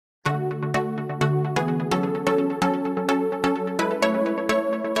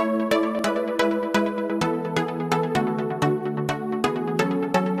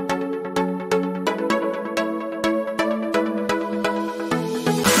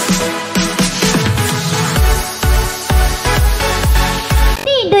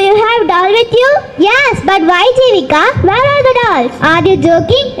with you? Yes, but why, Jivika? Where are the dolls? Are you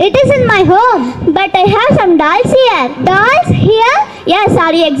joking? It is in my home. But I have some dolls here. Dolls here? Yes,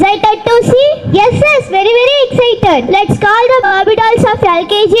 are you excited to see? Yes, very, very excited. Let's call the Barbie dolls of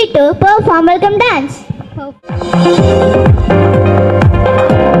UKG to perform welcome dance.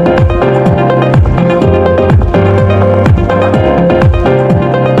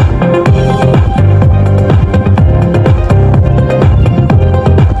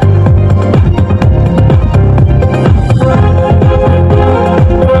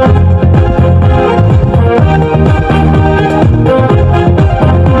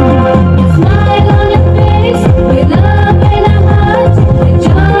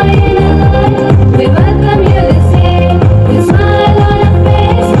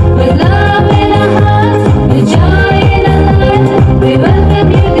 We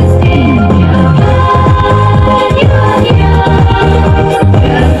welcome you.